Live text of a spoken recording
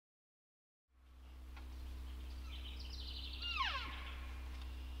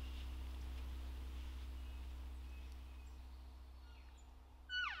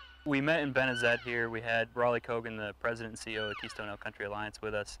We met in Benazet here. We had Raleigh Cogan, the president and CEO of Keystone Elk Country Alliance,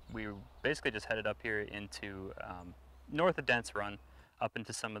 with us. We basically just headed up here into north of Dents Run, up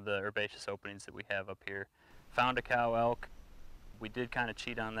into some of the herbaceous openings that we have up here. Found a cow elk. We did kind of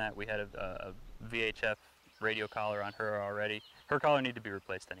cheat on that. We had a VHF radio collar on her already. Her collar needed to be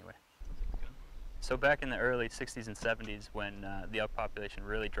replaced anyway. So back in the early 60s and 70s, when the elk population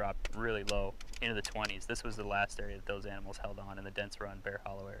really dropped really low into the 20s, this was the last area that those animals held on, in the Dents Run, Bear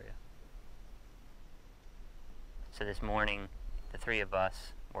Hollow area. So this morning, the three of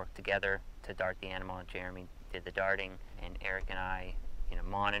us worked together to dart the animal. Jeremy did the darting, and Eric and I,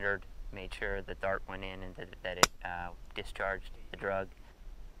 monitored, made sure the dart went in and that it discharged the drug.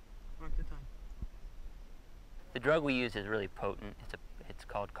 Mark the time. The drug we use is really potent. It's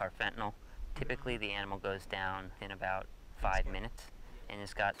called carfentanil. Typically, the animal goes down in about 5 minutes, and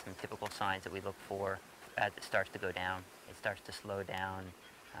it's got some typical signs that we look for as it starts to go down. It starts to slow down,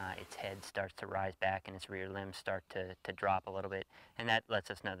 its head starts to rise back, and its rear limbs start to drop a little bit, and that lets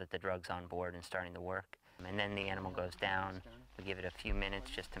us know that the drug's on board and starting to work. And then the animal goes down. We give it a few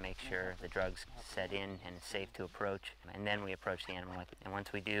minutes just to make sure the drug's set in and it's safe to approach, and then we approach the animal. And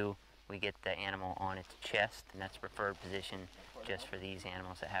once we do, we get the animal on its chest, and that's preferred position just for these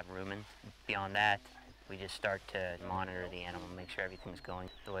animals that have rumens. Beyond that, we just start to monitor the animal, make sure everything's going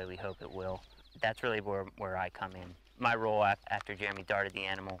the way we hope it will. That's really where I come in. My role after Jeremy darted the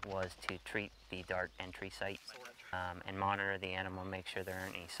animal was to treat the dart entry site and monitor the animal, make sure there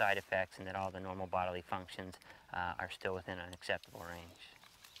aren't any side effects and that all the normal bodily functions are still within an acceptable range.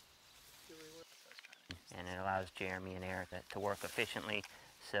 And it allows Jeremy and Eric to work efficiently,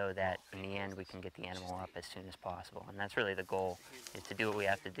 so that in the end we can get the animal up as soon as possible. And that's really the goal, is to do what we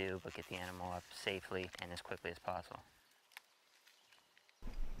have to do, but get the animal up safely and as quickly as possible.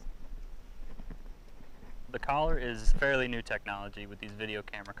 The collar is fairly new technology with these video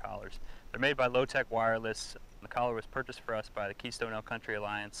camera collars. They're made by Low Tech Wireless. The collar was purchased for us by the Keystone Elk Country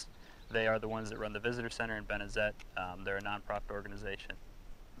Alliance. They are the ones that run the visitor center in Benazet. They're a nonprofit organization.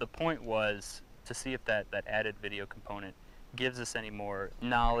 The point was to see if that added video component gives us any more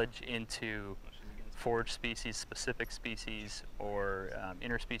knowledge into forage species, specific species, or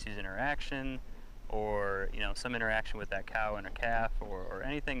interspecies interaction, or some interaction with that cow and a calf, or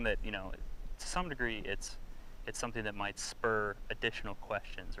anything that to some degree it's something that might spur additional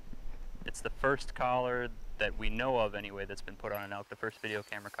questions. It's the first collar that we know of anyway that's been put on an elk, the first video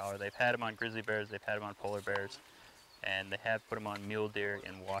camera collar. They've had them on grizzly bears, they've had them on polar bears, and they have put them on mule deer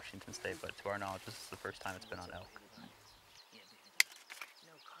in Washington State, but to our knowledge this is the first time it's been on elk.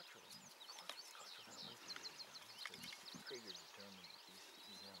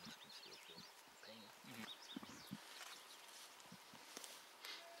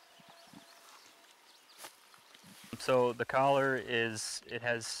 So the collar it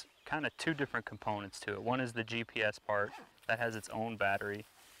has kind of two different components to it. One is the GPS part that has its own battery.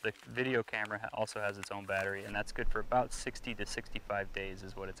 The video camera also has its own battery, and that's good for about 60 to 65 days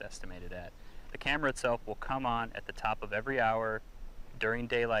is what it's estimated at. The camera itself will come on at the top of every hour during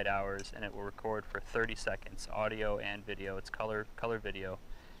daylight hours, and it will record for 30 seconds, audio and video. It's color video.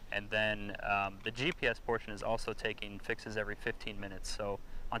 And then the GPS portion is also taking fixes every 15 minutes. So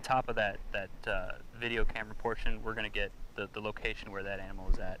on top of that video camera portion, we're going to get the location where that animal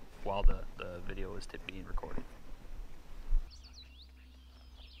is at while the video is being recorded.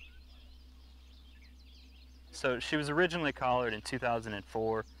 So she was originally collared in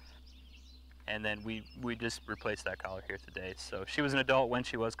 2004, and then we just replaced that collar here today. So she was an adult when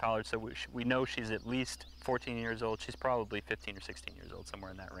she was collared, so we know she's at least 14 years old. She's probably 15 or 16 years old,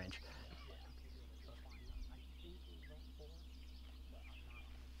 somewhere in that range.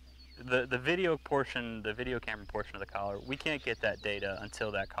 The video portion, the video camera portion of the collar, we can't get that data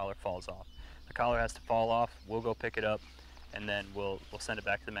until that collar falls off. The collar has to fall off, we'll go pick it up, and then we'll send it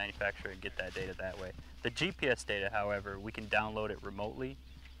back to the manufacturer and get that data that way. The GPS data, however, we can download it remotely.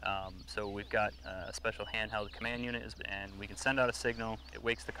 So we've got a special handheld command unit, and we can send out a signal, it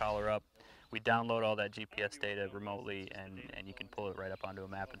wakes the collar up, we download all that GPS data remotely, and you can pull it right up onto a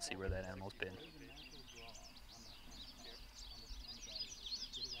map and see where that animal's been.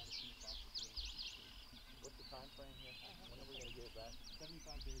 What's the time frame here? When are we going to get it back?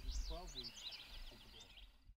 75 days, it's 12 weeks.